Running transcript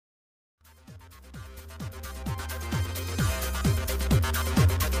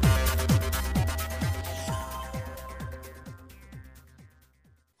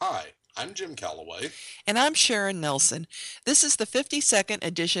I'm Jim Calloway. And I'm Sharon Nelson. This is the 52nd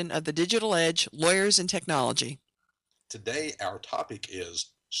edition of the Digital Edge Lawyers and Technology. Today, our topic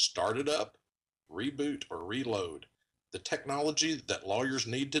is Start It Up, Reboot, or Reload, the technology that lawyers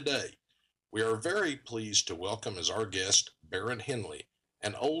need today. We are very pleased to welcome as our guest Barron Henley,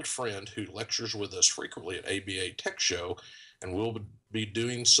 an old friend who lectures with us frequently at ABA Tech Show, and will be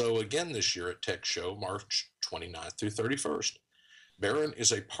doing so again this year at Tech Show, March 29th through 31st. Barron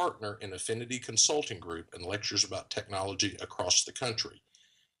is a partner in Affinity Consulting Group and lectures about technology across the country.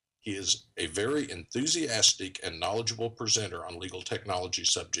 He is a very enthusiastic and knowledgeable presenter on legal technology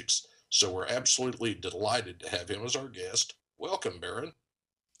subjects, so we're absolutely delighted to have him as our guest. Welcome, Barron.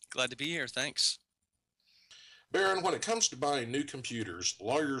 Glad to be here. Thanks. Barron, when it comes to buying new computers,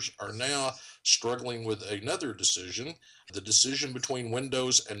 lawyers are now struggling with another decision, the decision between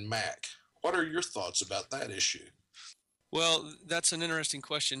Windows and Mac. What are your thoughts about that issue? Well, that's an interesting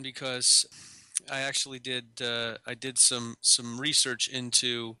question because I actually did some research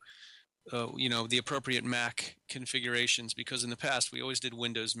into the appropriate Mac configurations, because in the past we always did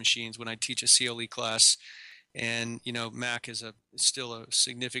Windows machines when I teach a CLE class, and Mac is still a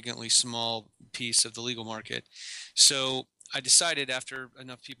significantly small piece of the legal market. So I decided, after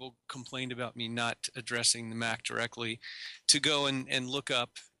enough people complained about me not addressing the Mac directly, to go and look up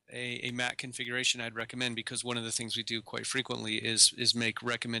a Mac configuration I'd recommend, because one of the things we do quite frequently is make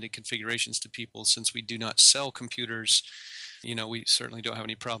recommended configurations to people. Since we do not sell computers, we certainly don't have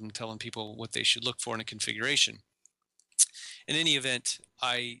any problem telling people what they should look for in a configuration. In any event,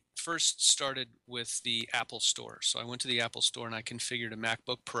 I first started with the Apple Store. So I went to the Apple Store and I configured a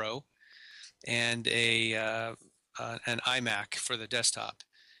MacBook Pro and an iMac for the desktop.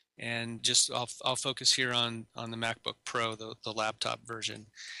 And I'll focus here on the MacBook Pro, the laptop version.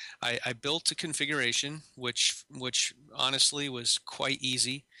 I built a configuration which honestly was quite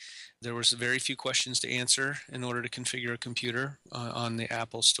easy. There was very few questions to answer in order to configure a computer on the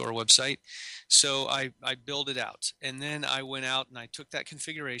Apple Store website. So I built it out, and then I went out and I took that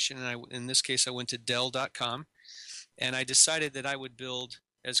configuration, and in this case I went to Dell.com, and I decided that I would build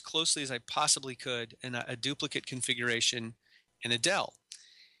as closely as I possibly could a duplicate configuration in a Dell.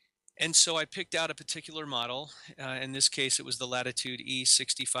 And so I picked out a particular model. In this case, it was the Latitude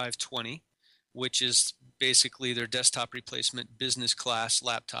E6520, which is basically their desktop replacement business class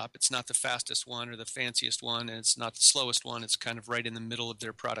laptop. It's not the fastest one or the fanciest one, and it's not the slowest one. It's kind of right in the middle of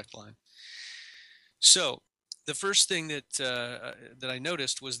their product line. So the first thing that I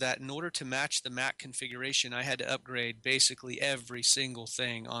noticed was that in order to match the Mac configuration, I had to upgrade basically every single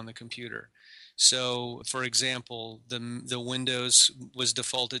thing on the computer. So, for example, the Windows was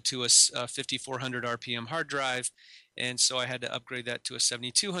defaulted to a 5400 RPM hard drive, and so I had to upgrade that to a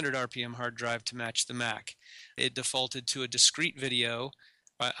 7200 RPM hard drive to match the Mac. It defaulted to a discrete video,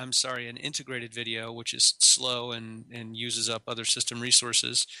 an integrated video, which is slow and uses up other system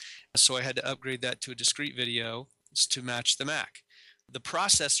resources. So I had to upgrade that to a discrete video to match the Mac. The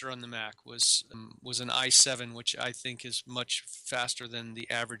processor on the Mac was an i7, which I think is much faster than the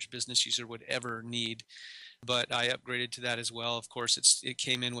average business user would ever need. But I upgraded to that as well. Of course, it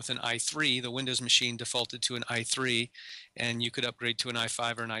came in with an i3. The Windows machine defaulted to an i3, and you could upgrade to an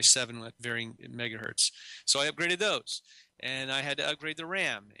i5 or an i7 with varying megahertz. So I upgraded those. And I had to upgrade the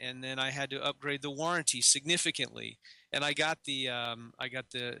RAM, and then I had to upgrade the warranty significantly. And I got the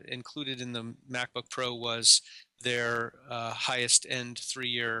included in the MacBook Pro was their highest end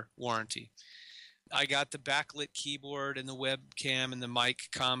 3-year warranty. I got the backlit keyboard and the webcam and the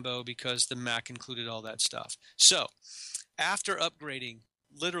mic combo because the Mac included all that stuff. So after upgrading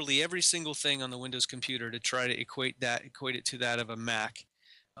literally every single thing on the Windows computer to try to equate it to that of a Mac,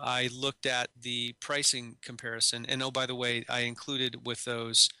 I looked at the pricing comparison. And oh, by the way, I included with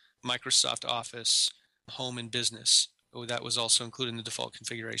those Microsoft Office Home and Business. Oh, that was also included in the default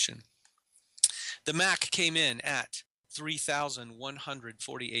configuration. The Mac came in at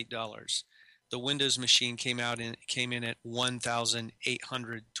 $3,148. The Windows machine came in at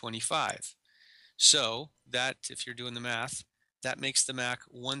 $1,825. So that, if you're doing the math, that makes the Mac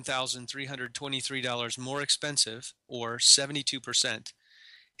 $1,323 more expensive, or 72%.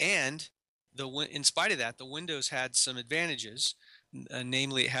 And in spite of that, the Windows had some advantages.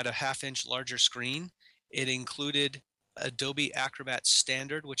 Namely, it had a half-inch larger screen. It included Adobe Acrobat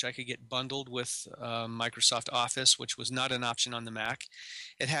Standard, which I could get bundled with Microsoft Office, which was not an option on the Mac.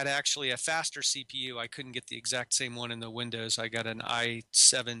 It had actually a faster CPU. I couldn't get the exact same one in the Windows. I got an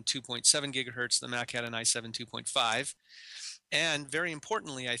i7 2.7 gigahertz. The Mac had an i7 2.5. And very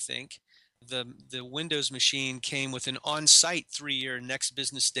importantly, I think, the Windows machine came with an on-site 3-year next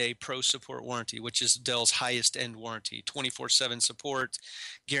business day pro support warranty, which is Dell's highest end warranty, 24/7 support,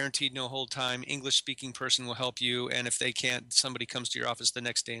 guaranteed no hold time, English speaking person will help you, and if they can't, somebody comes to your office the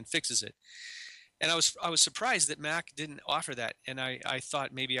next day and fixes it. And I was surprised that Mac didn't offer that, and I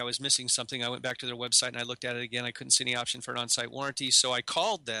thought maybe I was missing something. I went back to their website and I looked at it again. I couldn't see any option for an on-site warranty, so I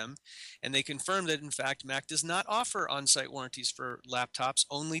called them, and they confirmed that in fact Mac does not offer on-site warranties for laptops,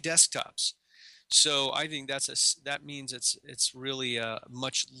 only desktops. So I think that means it's really a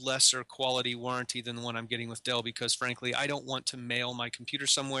much lesser quality warranty than the one I'm getting with Dell, because frankly I don't want to mail my computer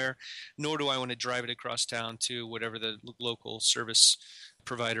somewhere, nor do I want to drive it across town to whatever the local service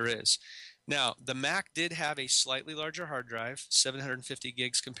provider is. Now, the Mac did have a slightly larger hard drive, 750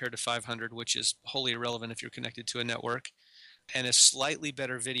 gigs compared to 500, which is wholly irrelevant if you're connected to a network, and a slightly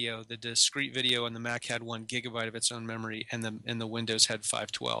better video. The discrete video on the Mac had 1 gigabyte of its own memory, and the Windows had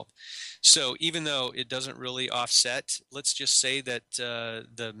 512. So even though it doesn't really offset, let's just say that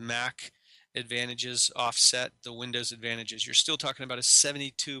the Mac advantages offset the Windows advantages, you're still talking about a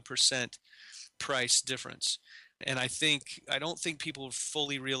 72% price difference. And I don't think people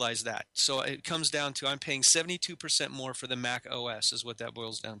fully realize that. So it comes down to I'm paying 72% more for the Mac OS is what that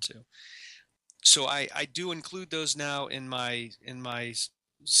boils down to. So I do include those now in my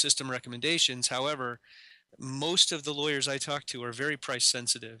system recommendations. However, most of the lawyers I talk to are very price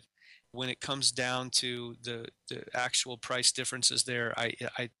sensitive. When it comes down to the actual price differences there,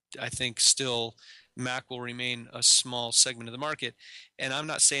 I think still Mac will remain a small segment of the market. And I'm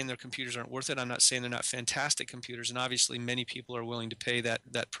not saying their computers aren't worth it. I'm not saying they're not fantastic computers. And obviously many people are willing to pay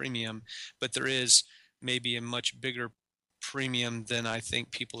that premium, but there is maybe a much bigger premium than I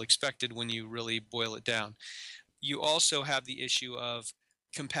think people expected when you really boil it down. You also have the issue of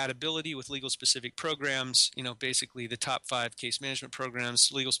compatibility with legal specific programs, basically the top 5 case management programs,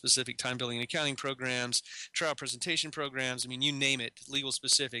 legal specific time billing and accounting programs, trial presentation programs. I mean, you name it, legal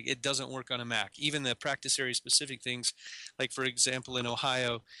specific, it doesn't work on a Mac. Even the practice area specific things, like for example, in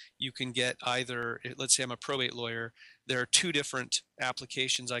Ohio, you can get either, let's say I'm a probate lawyer, there are 2 different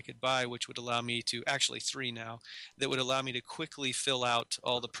applications I could buy, which would allow me to, actually 3 now, that would allow me to quickly fill out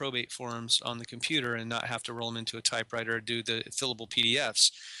all the probate forms on the computer and not have to roll them into a typewriter or do the fillable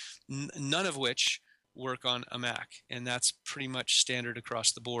PDFs, none of which work on a Mac. And that's pretty much standard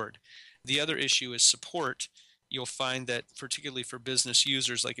across the board. The other issue is support. You'll find that particularly for business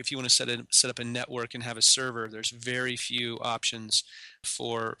users, like if you want to set up a network and have a server, there's very few options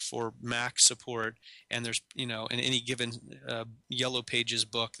for Mac support. And there's, in any given Yellow Pages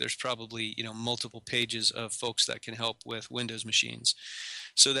book, there's probably, multiple pages of folks that can help with Windows machines.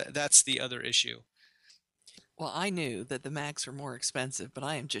 So that's the other issue. Well, I knew that the Macs were more expensive, but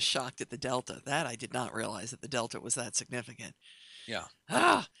I am just shocked at the Delta. That I did not realize that the Delta was that significant.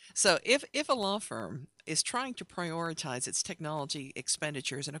 Yeah. So if a law firm is trying to prioritize its technology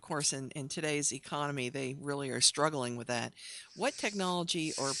expenditures, and of course in today's economy they really are struggling with that, what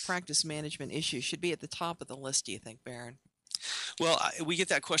technology or practice management issues should be at the top of the list, do you think, Barron? Well, we get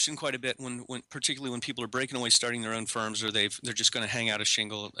that question quite a bit when particularly when people are breaking away, starting their own firms, or they're just going to hang out a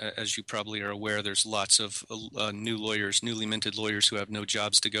shingle. As you probably are aware, there's lots of newly minted lawyers who have no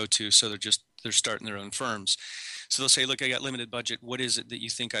jobs to go to, so they're starting their own firms. So they'll say, look, I got limited budget. What is it that you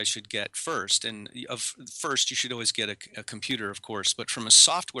think I should get first? And first, you should always get a computer, of course. But from a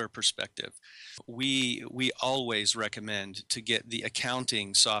software perspective, we always recommend to get the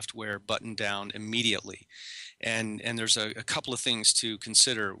accounting software buttoned down immediately. And there's a couple of things to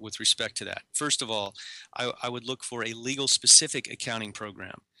consider with respect to that. First of all, I would look for a legal specific accounting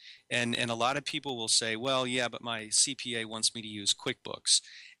program. And a lot of people will say, well, yeah, but my CPA wants me to use QuickBooks.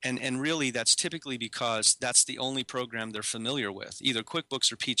 And really, that's typically because that's the only program they're familiar with, either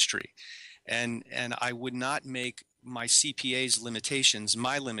QuickBooks or Peachtree. And I would not make my CPA's limitations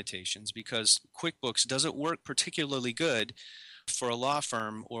my limitations, because QuickBooks doesn't work particularly good for a law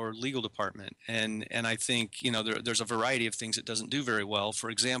firm or legal department. And I think, there's a variety of things it doesn't do very well. For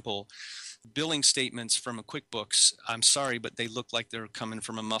example, billing statements from a QuickBooks, I'm sorry, but they look like they're coming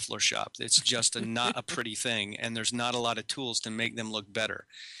from a muffler shop. It's just not a pretty thing, and there's not a lot of tools to make them look better.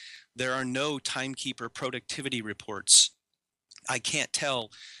 There are no timekeeper productivity reports. I can't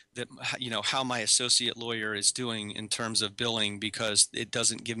tell that, how my associate lawyer is doing in terms of billing, because it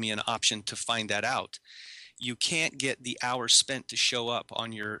doesn't give me an option to find that out. You can't get the hours spent to show up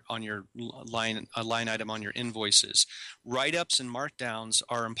on your line item on your invoices. Write-ups and markdowns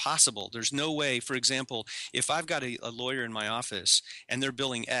are impossible. There's no way. For example, if I've got a lawyer in my office and they're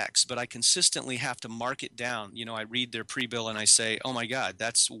billing X, but I consistently have to mark it down. I read their pre-bill and I say, oh my God,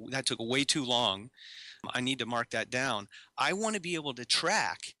 that took way too long. I need to mark that down. I want to be able to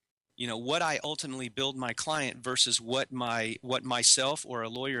track what I ultimately billed my client versus what myself or a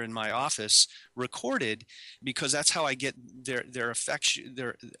lawyer in my office recorded, because that's how I get their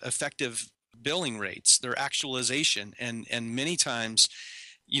effective billing rates, their actualization. And many times,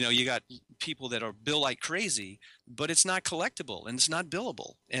 you got people that are bill like crazy, but it's not collectible and it's not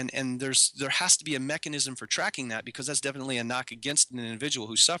billable. And there has to be a mechanism for tracking that, because that's definitely a knock against an individual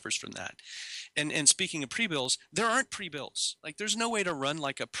who suffers from that. And speaking of pre-bills, there aren't pre-bills. Like, there's no way to run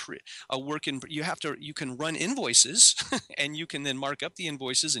like you can run invoices and you can then mark up the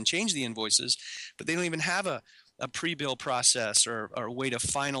invoices and change the invoices, but they don't even have a pre-bill process or a way to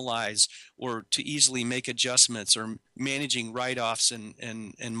finalize or to easily make adjustments or managing write-offs and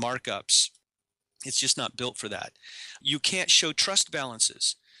markups. It's just not built for that. You can't show trust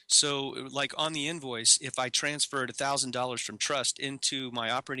balances. So like on the invoice, if I transferred $1,000 from trust into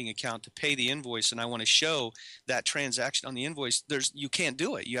my operating account to pay the invoice and I want to show that transaction on the invoice, you can't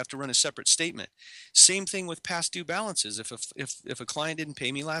do it. You have to run a separate statement. Same thing with past due balances. If a client didn't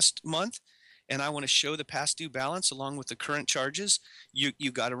pay me last month and I want to show the past due balance along with the current charges,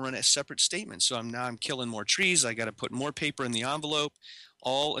 you got to run a separate statement. So I'm killing more trees. I got to put more paper in the envelope.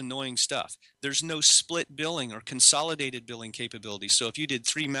 All annoying stuff. There's no split billing or consolidated billing capability. So if you did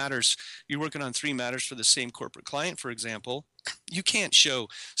 3 matters, you're working on 3 matters for the same corporate client, for example, you can't show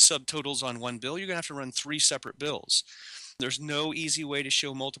subtotals on one bill. You're going to have to run 3 separate bills. There's no easy way to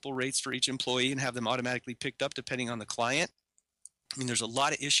show multiple rates for each employee and have them automatically picked up depending on the client. I mean, there's a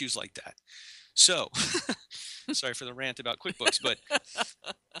lot of issues like that. So, sorry for the rant about QuickBooks, but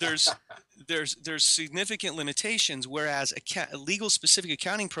there's significant limitations, whereas legal specific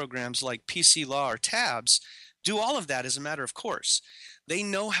accounting programs like PC Law or Tabs do all of that as a matter of course. They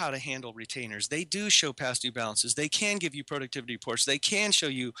know how to handle retainers. They do show past due balances. They can give you productivity reports. They can show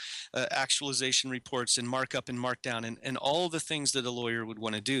you actualization reports and markup and markdown and all the things that a lawyer would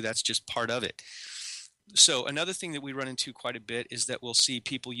want to do. That's just part of it. So another thing that we run into quite a bit is that we'll see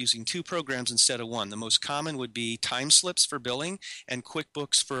people using 2 programs instead of 1. The most common would be time slips for billing and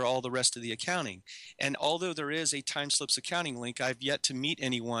QuickBooks for all the rest of the accounting. And although there is a time slips accounting link, I've yet to meet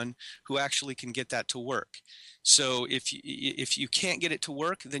anyone who actually can get that to work. So if you can't get it to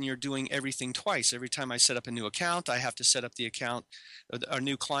work, then you're doing everything twice. Every time I set up a new account, I have to set up the account, a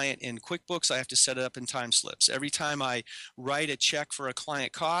new client in QuickBooks, I have to set it up in time slips. Every time I write a check for a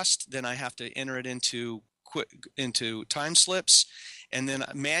client cost, then I have to enter it into time slips, and then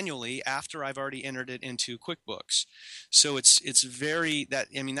manually after I've already entered it into QuickBooks. So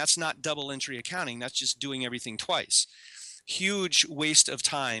that's not double entry accounting. That's just doing everything twice. Huge waste of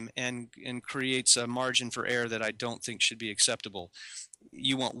time and creates a margin for error that I don't think should be acceptable.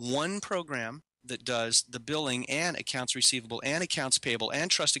 You want one program that does the billing and accounts receivable and accounts payable and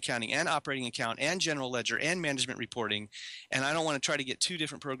trust accounting and operating account and general ledger and management reporting. And I don't want to try to get 2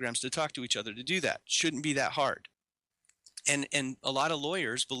 different programs to talk to each other to do that. Shouldn't be that hard. And a lot of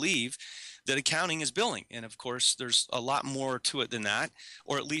lawyers believe that accounting is billing. And of course, there's a lot more to it than that,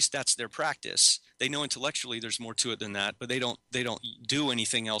 or at least that's their practice. They know intellectually there's more to it than that, but they don't do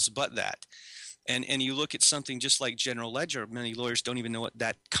anything else but that. And you look at something just like general ledger, many lawyers don't even know what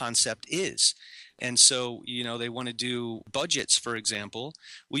that concept is. And so, they want to do budgets, for example.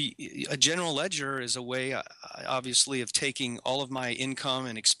 A general ledger is a way, obviously, of taking all of my income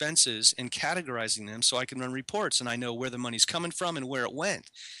and expenses and categorizing them so I can run reports and I know where the money's coming from and where it went.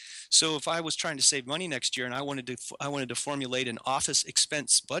 So if I was trying to save money next year and I wanted to formulate an office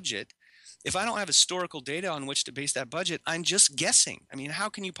expense budget, if I don't have historical data on which to base that budget, I'm just guessing. I mean, how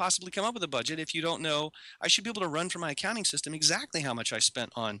can you possibly come up with a budget if you don't know? I should be able to run from my accounting system exactly how much I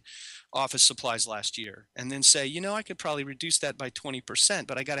spent on office supplies last year and then say, I could probably reduce that by 20%,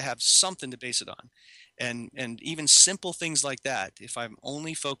 but I got to have something to base it on. And even simple things like that, if I'm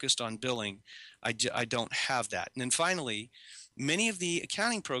only focused on billing, I don't have that. And then finally, many of the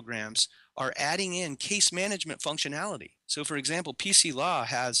accounting programs are adding in case management functionality. So for example, PC Law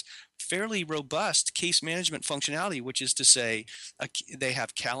has fairly robust case management functionality, which is to say they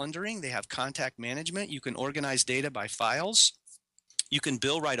have calendaring, they have contact management, you can organize data by files, you can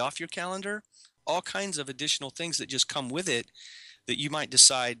bill right off your calendar, all kinds of additional things that just come with it that you might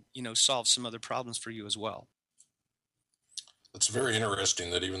decide, solve some other problems for you as well. It's very interesting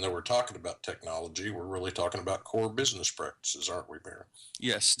that even though we're talking about technology, we're really talking about core business practices, aren't we, Barron?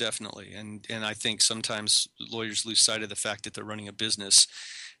 Yes, definitely. And I think sometimes lawyers lose sight of the fact that they're running a business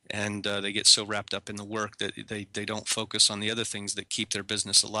and they get so wrapped up in the work that they don't focus on the other things that keep their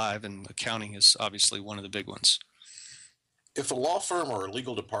business alive. And accounting is obviously one of the big ones. If a law firm or a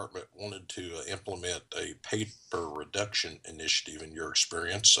legal department wanted to implement a paper reduction initiative in your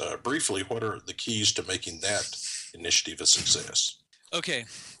experience, briefly, what are the keys to making that initiative a success? Okay,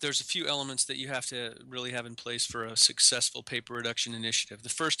 there's a few elements that you have to really have in place for a successful paper reduction initiative. The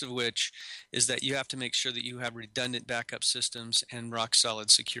first of which is that you have to make sure that you have redundant backup systems and rock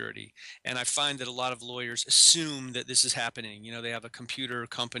solid security. And I find that a lot of lawyers assume that this is happening. You know, they have a computer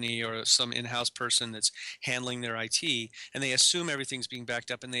company or some in-house person that's handling their IT, and they assume everything's being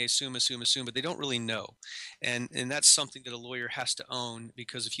backed up, and they assume, but they don't really know. And that's something that a lawyer has to own,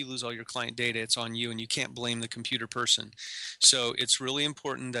 because if you lose all your client data, it's on you, and you can't blame the computer person. So it's really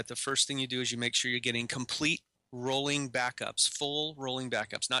important that the first thing you do is you make sure you're getting complete rolling backups, full rolling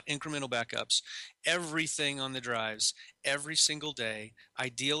backups, not incremental backups, everything on the drives every single day.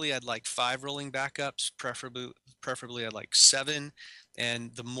 Ideally, I'd like 5 rolling backups, preferably I'd like 7,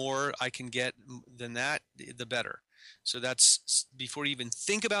 and the more I can get than that, the better. So that's, before you even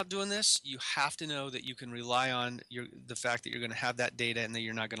think about doing this, you have to know that you can rely on the fact that you're going to have that data and that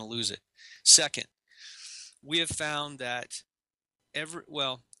you're not going to lose it. Second, we have found that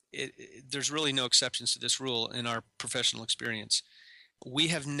there's really no exceptions to this rule in our professional experience. We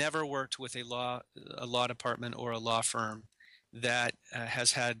have never worked with a law department or a law firm that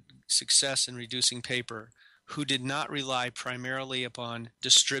has had success in reducing paper who did not rely primarily upon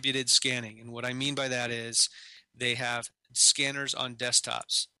distributed scanning. And what I mean by that is they have scanners on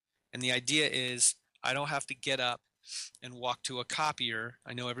desktops. And the idea is I don't have to get up and walk to a copier.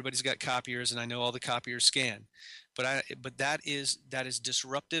 I know everybody's got copiers, and I know all the copiers scan, but that is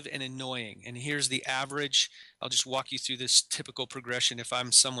disruptive and annoying. And here's the average. I'll just walk you through this typical progression. If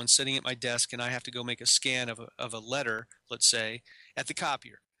I'm someone sitting at my desk and I have to go make a scan of a letter, let's say, at the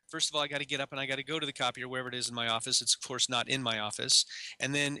copier. First of all, I got to get up and I got to go to the copier wherever it is in my office. It's, of course, not in my office.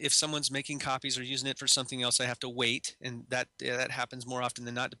 And then if someone's making copies or using it for something else, I have to wait. And that happens more often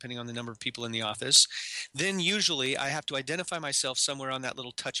than not, depending on the number of people in the office. Then usually I have to identify myself somewhere on that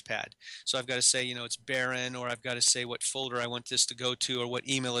little touchpad. So I've got to say, it's Barron, or I've got to say what folder I want this to go to, or what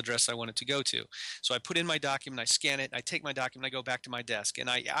email address I want it to go to. So I put in my document, I scan it, I take my document, I go back to my desk, and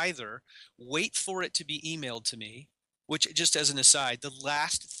I either wait for it to be emailed to me, which, just as an aside, the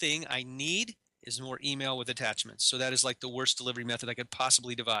last thing I need is more email with attachments. So that is like the worst delivery method I could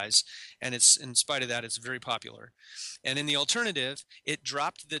possibly devise. And it's, in spite of that, it's very popular. And in the alternative, it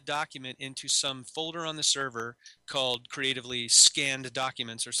dropped the document into some folder on the server called creatively scanned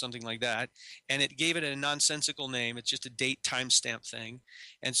documents or something like that. And it gave it a nonsensical name. It's just a date timestamp thing.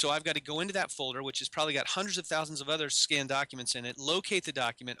 And so I've got to go into that folder, which has probably got hundreds of thousands of other scanned documents in it, locate the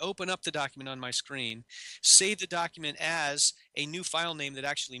document, open up the document on my screen, save the document as a new file name that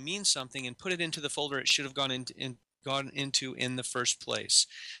actually means something, and put it into the folder it should have gone into in the first place.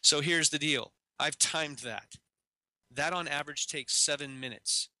 So here's the deal. I've timed that. That on average takes 7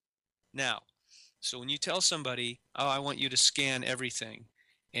 minutes. Now, so when you tell somebody, oh, I want you to scan everything,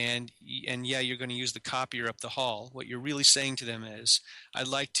 and yeah, you're going to use the copier up the hall, what you're really saying to them is, I'd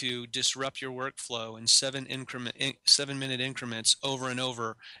like to disrupt your workflow in 7-minute increments over and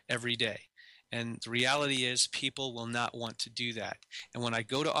over every day. And the reality is people will not want to do that. And when I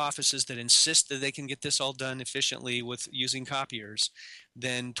go to offices that insist that they can get this all done efficiently with using copiers,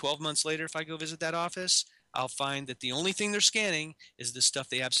 then 12 months later, if I go visit that office, I'll find that the only thing they're scanning is the stuff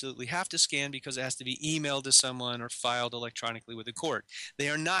they absolutely have to scan because it has to be emailed to someone or filed electronically with the court. They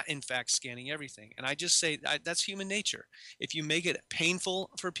are not, in fact, scanning everything. And I just say that's human nature. If you make it painful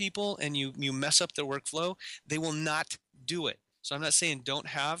for people and you mess up their workflow, they will not do it. So I'm not saying don't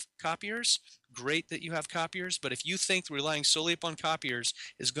have copiers. Great that you have copiers, but if you think relying solely upon copiers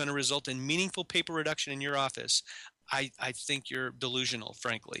is going to result in meaningful paper reduction in your office, I think you're delusional,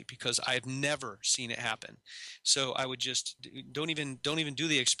 frankly, because I've never seen it happen. So I would just don't even do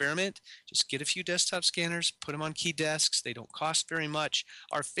the experiment. Just get a few desktop scanners, put them on key desks. They don't cost very much.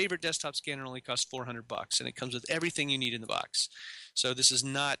 Our favorite desktop scanner only costs $400, and it comes with everything you need in the box. So this is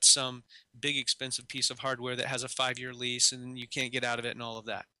not some big expensive piece of hardware that has a 5-year lease and you can't get out of it and all of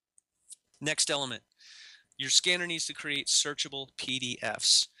that. Next element, your scanner needs to create searchable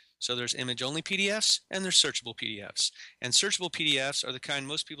PDFs. So there's image-only PDFs and there's searchable PDFs. And searchable PDFs are the kind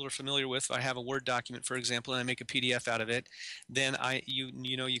most people are familiar with. If I have a Word document, for example, and I make a PDF out of it, then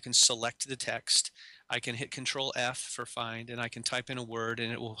you can select the text. I can hit Control F for find, and I can type in a word,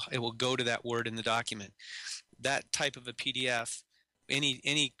 and it will go to that word in the document. That type of a PDF,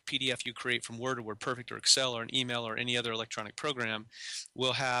 any PDF you create from Word or WordPerfect or Excel or an email or any other electronic program,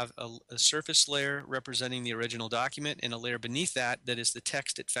 will have a surface layer representing the original document and a layer beneath that is the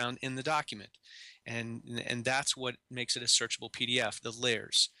text it found in the document. And that's what makes it a searchable PDF, the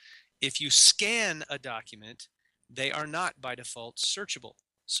layers. If you scan a document, they are not by default searchable.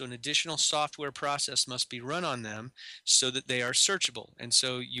 So an additional software process must be run on them so that they are searchable. And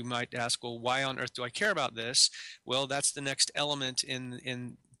so you might ask, well, why on earth do I care about this? Well, that's the next element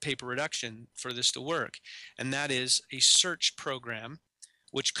in paper reduction for this to work. And that is a search program,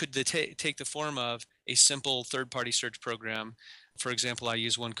 which could take the form of a simple third-party search program. For example, I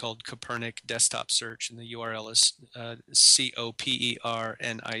use one called Copernic Desktop Search, and the URL is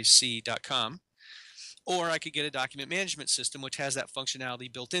copernic.com. Or I could get a document management system which has that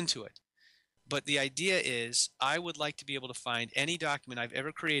functionality built into it. But the idea is I would like to be able to find any document I've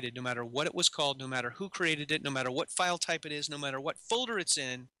ever created, no matter what it was called, no matter who created it, no matter what file type it is, no matter what folder it's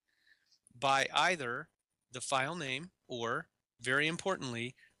in, by either the file name or, very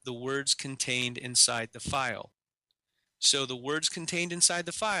importantly, the words contained inside the file. So the words contained inside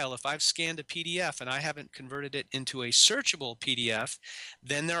the file, if I've scanned a PDF and I haven't converted it into a searchable PDF,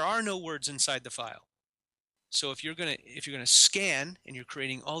 then there are no words inside the file. So if you're going to scan and you're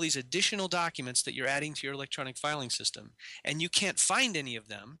creating all these additional documents that you're adding to your electronic filing system and you can't find any of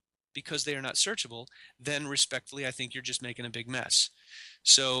them because they are not searchable, then respectfully, I think you're just making a big mess.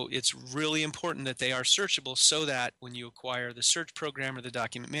 So it's really important that they are searchable so that when you acquire the search program or the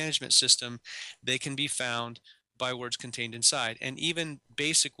document management system, they can be found by words contained inside. And even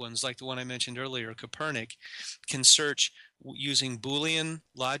basic ones like the one I mentioned earlier, Copernic, can search using Boolean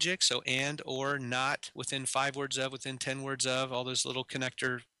logic, so and, or, not, within 5 words of, within 10 words of, all those little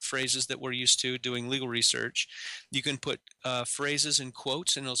connector phrases that we're used to doing legal research. You can put phrases in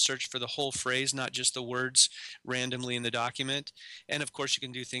quotes and it'll search for the whole phrase, not just the words randomly in the document. And of course you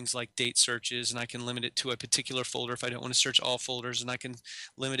can do things like date searches, and I can limit it to a particular folder if I don't want to search all folders, and I can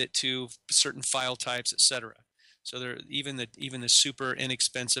limit it to certain file types, etc. So even the super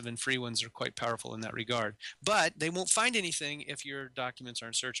inexpensive and free ones are quite powerful in that regard. But they won't find anything if your documents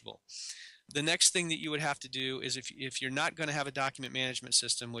aren't searchable. The next thing that you would have to do is if you're not going to have a document management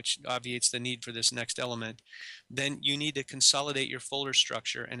system, which obviates the need for this next element, then you need to consolidate your folder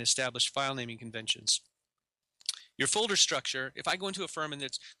structure and establish file naming conventions. Your folder structure, if I go into a firm and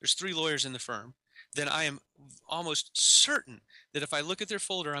there's 3 lawyers in the firm, then I am almost certain that if I look at their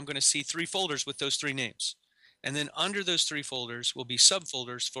folder, I'm going to see 3 folders with those 3 names. And then under those 3 folders will be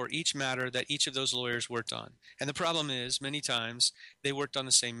subfolders for each matter that each of those lawyers worked on. And the problem is, many times, they worked on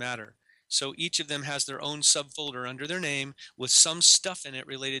the same matter. So each of them has their own subfolder under their name with some stuff in it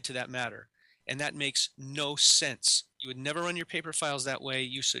related to that matter. And that makes no sense. You would never run your paper files that way.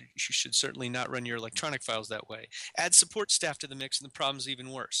 You should certainly not run your electronic files that way. Add support staff to the mix and the problem's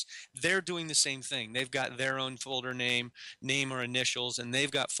even worse. They're doing the same thing. They've got their own folder name or initials, and they've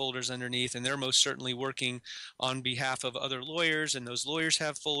got folders underneath, and they're most certainly working on behalf of other lawyers, and those lawyers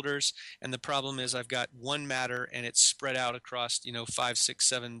have folders. And the problem is I've got one matter and it's spread out across 5, 6,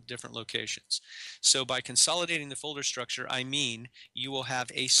 7 different locations. So by consolidating the folder structure, I mean you will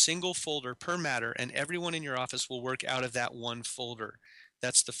have a single folder per matter, and everyone in your office will work out of that one folder.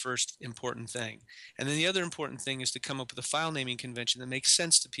 That's the first important thing. And then the other important thing is to come up with a file naming convention that makes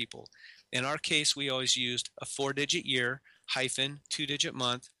sense to people. In our case, we always used a 4-digit year, hyphen, 2-digit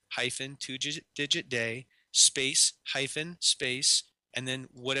month, hyphen, 2-digit day, space, hyphen, space, and then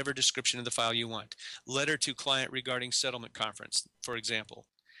whatever description of the file you want. Letter to client regarding settlement conference, for example.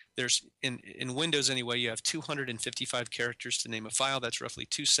 There's in Windows anyway, you have 255 characters to name a file. That's roughly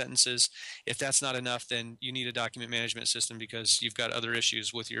 2 sentences. If that's not enough, then you need a document management system because you've got other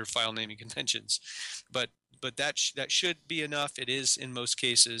issues with your file naming conventions. But that should be enough. It is in most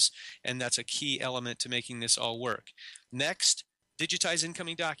cases, and that's a key element to making this all work. Next, digitize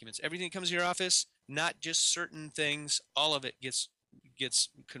incoming documents. Everything that comes to your office, not just certain things, all of it gets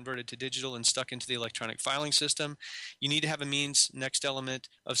converted to digital and stuck into the electronic filing system. You need to have a means, next element,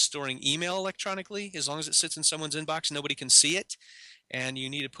 of storing email electronically. As long as it sits in someone's inbox, nobody can see it. And you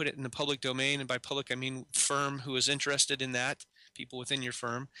need to put it in the public domain. And by public, I mean firm who is interested in that, people within your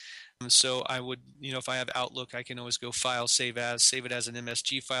firm. So I would, if I have Outlook, I can always go File, Save it as an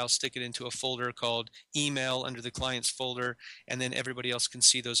MSG file, stick it into a folder called Email under the client's folder, and then everybody else can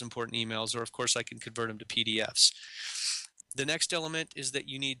see those important emails. Or, of course, I can convert them to PDFs. The next element is that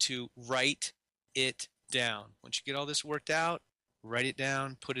you need to write it down. Once you get all this worked out, write it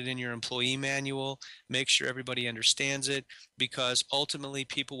down, put it in your employee manual, make sure everybody understands it, because ultimately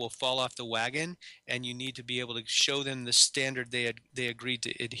people will fall off the wagon, and you need to be able to show them the standard they agreed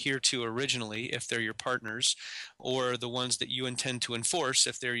to adhere to originally if they're your partners, or the ones that you intend to enforce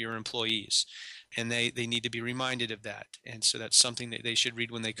if they're your employees. And they need to be reminded of that. And so that's something that they should read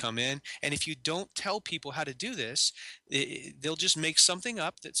when they come in. And if you don't tell people how to do this, they'll just make something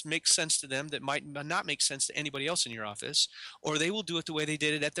up that makes sense to them that might not make sense to anybody else in your office, or they will do it the way they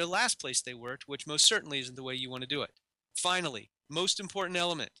did it at their last place they worked, which most certainly isn't the way you want to do it. Finally, Most important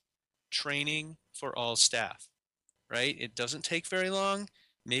element, training for all staff, right? It doesn't take very long,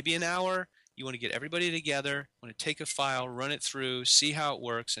 maybe an hour. You want to get everybody together, want to take a file, run it through, see how it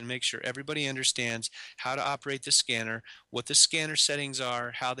works, and make sure everybody understands how to operate the scanner, what the scanner settings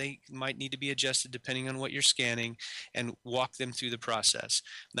are, how they might need to be adjusted depending on what you're scanning, and walk them through the process.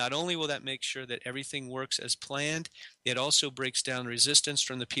 Not only will that make sure that everything works as planned, it also breaks down resistance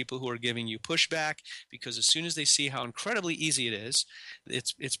from the people who are giving you pushback, because as soon as they see how incredibly easy it is,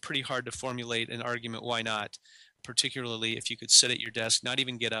 it's pretty hard to formulate an argument why not, particularly if you could sit at your desk, not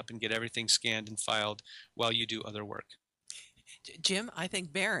even get up, and get everything scanned and filed while you do other work. Jim, I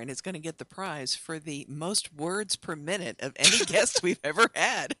think Barron is going to get the prize for the most words per minute of any guest we've ever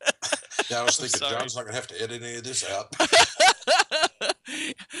had. Yeah, I was thinking John's not going to have to edit any of this out.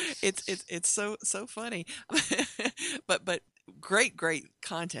 It's so funny, but great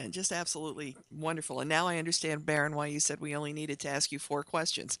content, just absolutely wonderful. And now I understand, Barron, why you said we only needed to ask you 4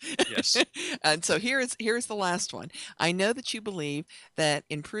 questions. Yes. And so here's the last one. I know that you believe that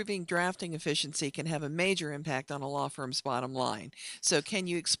improving drafting efficiency can have a major impact on a law firm's bottom line. So can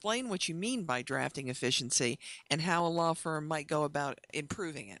you explain what you mean by drafting efficiency and how a law firm might go about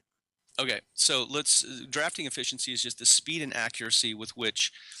improving it? Okay, so drafting efficiency is just the speed and accuracy with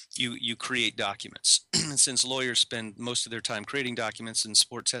which you create documents. Since lawyers spend most of their time creating documents, and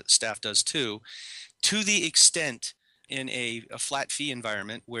support staff does too, to the extent in a flat fee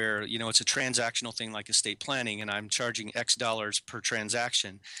environment where, it's a transactional thing like estate planning and I'm charging X dollars per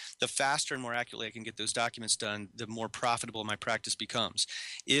transaction, the faster and more accurately I can get those documents done, the more profitable my practice becomes.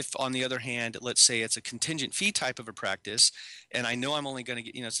 If, on the other hand, let's say it's a contingent fee type of a practice, and I know I'm only going to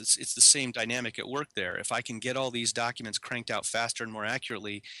get, it's the same dynamic at work there. If I can get all these documents cranked out faster and more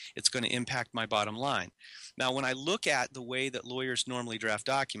accurately, it's going to impact my bottom line. Now, when I look at the way that lawyers normally draft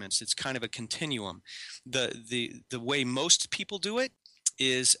documents, it's kind of a continuum. The way most people do it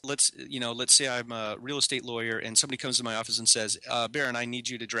is, let's say I'm a real estate lawyer and somebody comes to my office and says, Barron, I need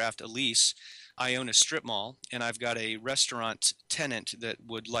you to draft a lease. I own a strip mall and I've got a restaurant tenant that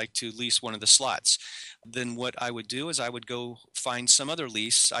would like to lease one of the slots. Then what I would do is I would go find some other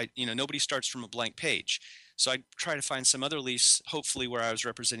lease. Nobody starts from a blank page. So I'd try to find some other lease, hopefully where I was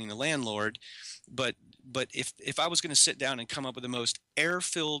representing the landlord. But if I was going to sit down and come up with the most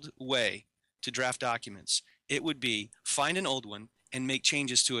error-filled way to draft documents, it would be find an old one and make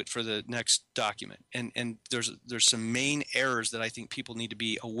changes to it for the next document. And there's some main errors that I think people need to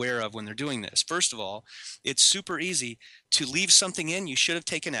be aware of when they're doing this. First of all, it's super easy to leave something in you should have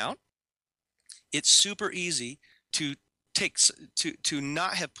taken out. It's super easy to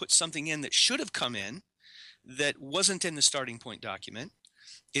not have put something in that should have come in that wasn't in the starting point document.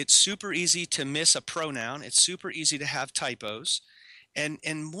 It's super easy to miss a pronoun. It's super easy to have typos. And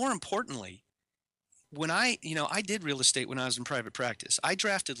more importantly, when I did real estate when I was in private practice, I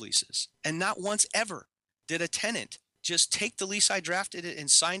drafted leases, and not once ever did a tenant just take the lease I drafted it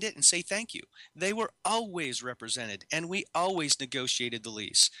and signed it and say thank you. They were always represented, and we always negotiated the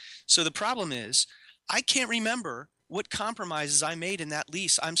lease. So the problem is, I can't remember what compromises I made in that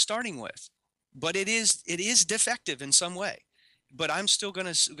lease I'm starting with, but it is defective in some way. But I'm still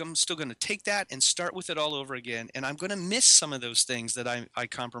gonna take that and start with it all over again, and I'm gonna miss some of those things that I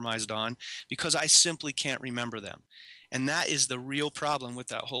compromised on because I simply can't remember them. And that is the real problem with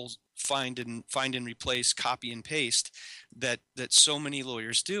that whole find and replace, copy and paste that so many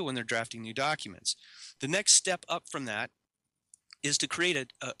lawyers do when they're drafting new documents. The next step up from that is to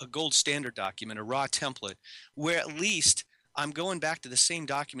create a gold standard document, a raw template, where at least I'm going back to the same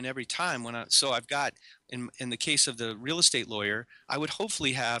document every time. So I've got, in the case of the real estate lawyer, I would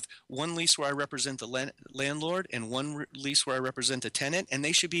hopefully have one lease where I represent the landlord and one lease where I represent the tenant, and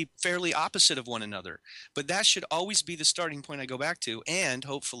they should be fairly opposite of one another. But that should always be the starting point I go back to. And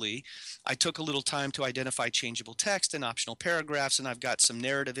hopefully I took a little time to identify changeable text and optional paragraphs, and I've got some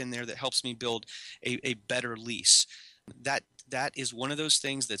narrative in there that helps me build a better lease. That is one of those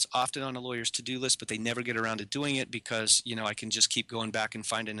things that's often on a lawyer's to-do list, but they never get around to doing it because, I can just keep going back and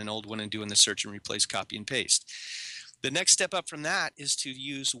finding an old one and doing the search and replace, copy and paste. The next step up from that is to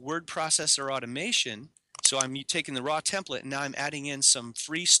use word processor automation. So I'm taking the raw template and now I'm adding in some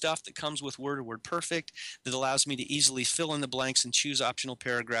free stuff that comes with Word or WordPerfect that allows me to easily fill in the blanks and choose optional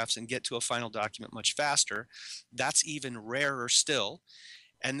paragraphs and get to a final document much faster. That's even rarer still.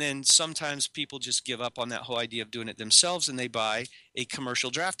 And then sometimes people just give up on that whole idea of doing it themselves and they buy a commercial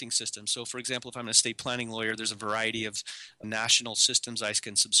drafting system. So for example, if I'm an estate planning lawyer, there's a variety of national systems I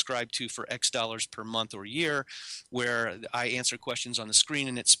can subscribe to for X dollars per month or year where I answer questions on the screen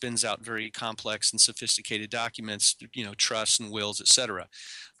and it spins out very complex and sophisticated documents, trusts and wills, etc.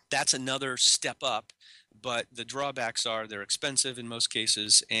 That's another step up. but the drawbacks are they're expensive in most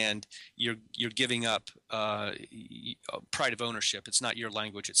cases, and you're giving up pride of ownership. It's not your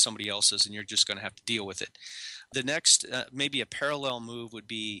language, it's somebody else's, and you're just going to have to deal with it. The next, maybe a parallel move would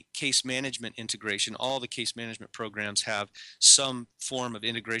be case management integration. All the case management programs have some form of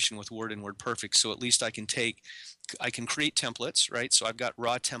integration with Word and WordPerfect, so at least I can create templates, right? So I've got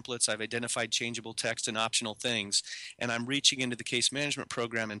raw templates, I've identified changeable text and optional things, and I'm reaching into the case management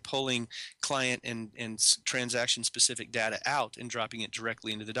program and pulling client and transaction-specific data out and dropping it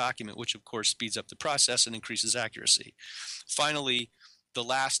directly into the document, which of course speeds up the process and increases accuracy. Finally, the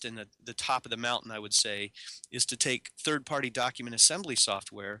last and the top of the mountain, I would say, is to take third-party document assembly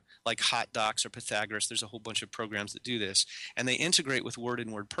software like HotDocs or Pythagoras. There's a whole bunch of programs that do this, and they integrate with Word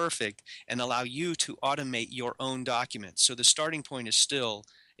and WordPerfect and allow you to automate your own documents. So the starting point is still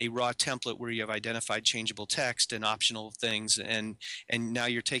a raw template where you have identified changeable text and optional things, and now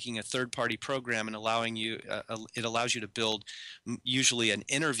you're taking a third-party program and allowing you it allows you to build usually an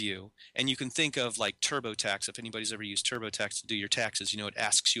interview. And you can think of like TurboTax. If anybody's ever used TurboTax to do your taxes, it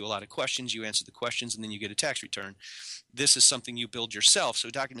asks you a lot of questions, you answer the questions, and then you get a tax return. This is something you build yourself. So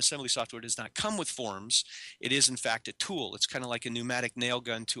document assembly software does not come with forms. It is in fact a tool. It's kind of like a pneumatic nail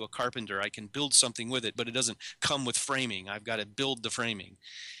gun to a carpenter. I can build something with it, but it doesn't come with framing. I've got to build the framing.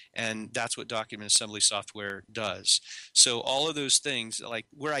 And that's what document assembly software does. So all of those things, like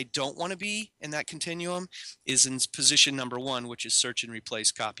where I don't want to be in that continuum is in position number one, which is search and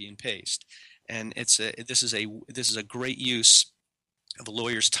replace, copy and paste. And this is a great use of a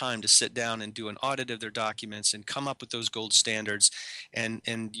lawyer's time to sit down and do an audit of their documents and come up with those gold standards, and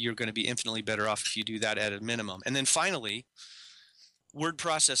you're going to be infinitely better off if you do that at a minimum. And then finally, word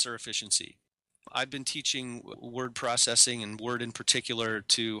processor efficiency. I've been teaching word processing and Word in particular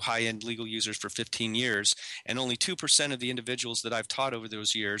to high-end legal users for 15 years, and only 2% of the individuals that I've taught over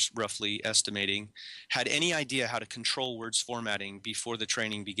those years, roughly estimating, had any idea how to control Word's formatting before the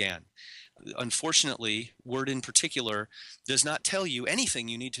training began. Unfortunately, Word in particular does not tell you anything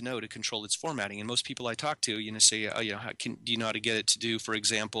you need to know to control its formatting. And most people I talk to, say, do you know how to get it to do, for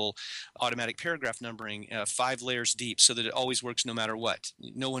example, automatic paragraph numbering 5 layers deep so that it always works no matter what?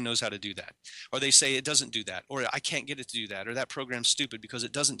 No one knows how to do that. Or they say it doesn't do that, or I can't get it to do that, or that program's stupid because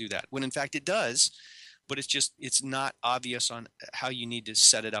it doesn't do that, when in fact it does. But it's not obvious on how you need to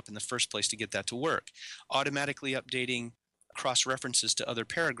set it up in the first place to get that to work. Automatically updating cross-references to other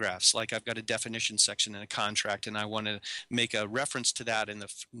paragraphs, like I've got a definition section in a contract and I want to make a reference to that in the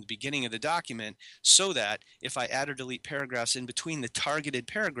beginning of the document, so that if I add or delete paragraphs in between the targeted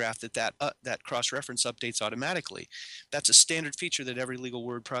paragraph, that cross-reference updates automatically. That's a standard feature that every legal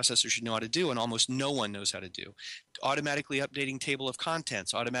word processor should know how to do, and almost no one knows how to do. Automatically updating table of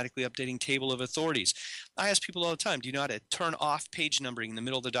contents, automatically updating table of authorities. I ask people all the time, do you know how to turn off page numbering in the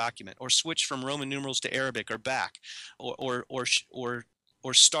middle of the document, or switch from Roman numerals to Arabic or back, or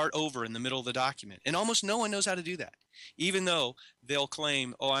start over in the middle of the document? And almost no one knows how to do that, even though they'll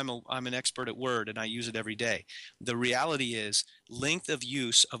claim, oh, I'm an expert at Word and I use it every day. The reality is length of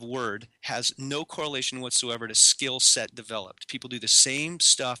use of Word has no correlation whatsoever to skill set developed. People do the same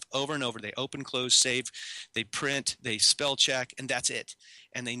stuff over and over. They open, close, save, they print, they spell check, and that's it.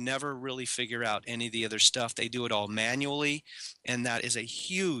 And they never really figure out any of the other stuff. They do it all manually, and that is a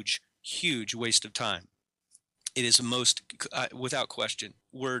huge, huge waste of time. It is without question,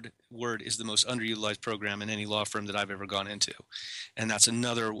 Word is the most underutilized program in any law firm that I've ever gone into. And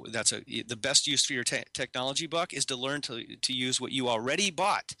the best use for your technology buck is to learn to use what you already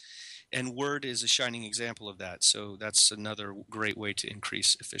bought. And Word is a shining example of that. So that's another great way to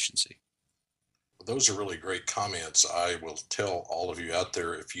increase efficiency. Those are really great comments. I will tell all of you out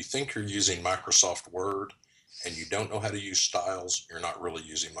there, if you think you're using Microsoft Word and you don't know how to use styles, you're not really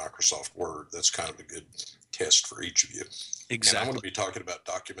using Microsoft Word. That's kind of a good test for each of you. Exactly. And I'm going to be talking about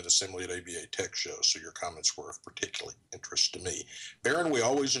document assembly at ABA Tech Show, so your comments were of particular interest to me. Barron, we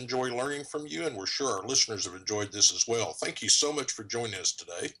always enjoy learning from you, and we're sure our listeners have enjoyed this as well. Thank you so much for joining us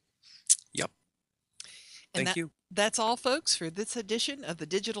today. Yep. And Thank you. That's all, folks, for this edition of the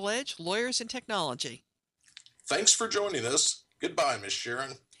Digital Edge, Lawyers and Technology. Thanks for joining us. Goodbye, Miss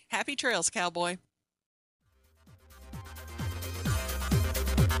Sharon. Happy trails, cowboy.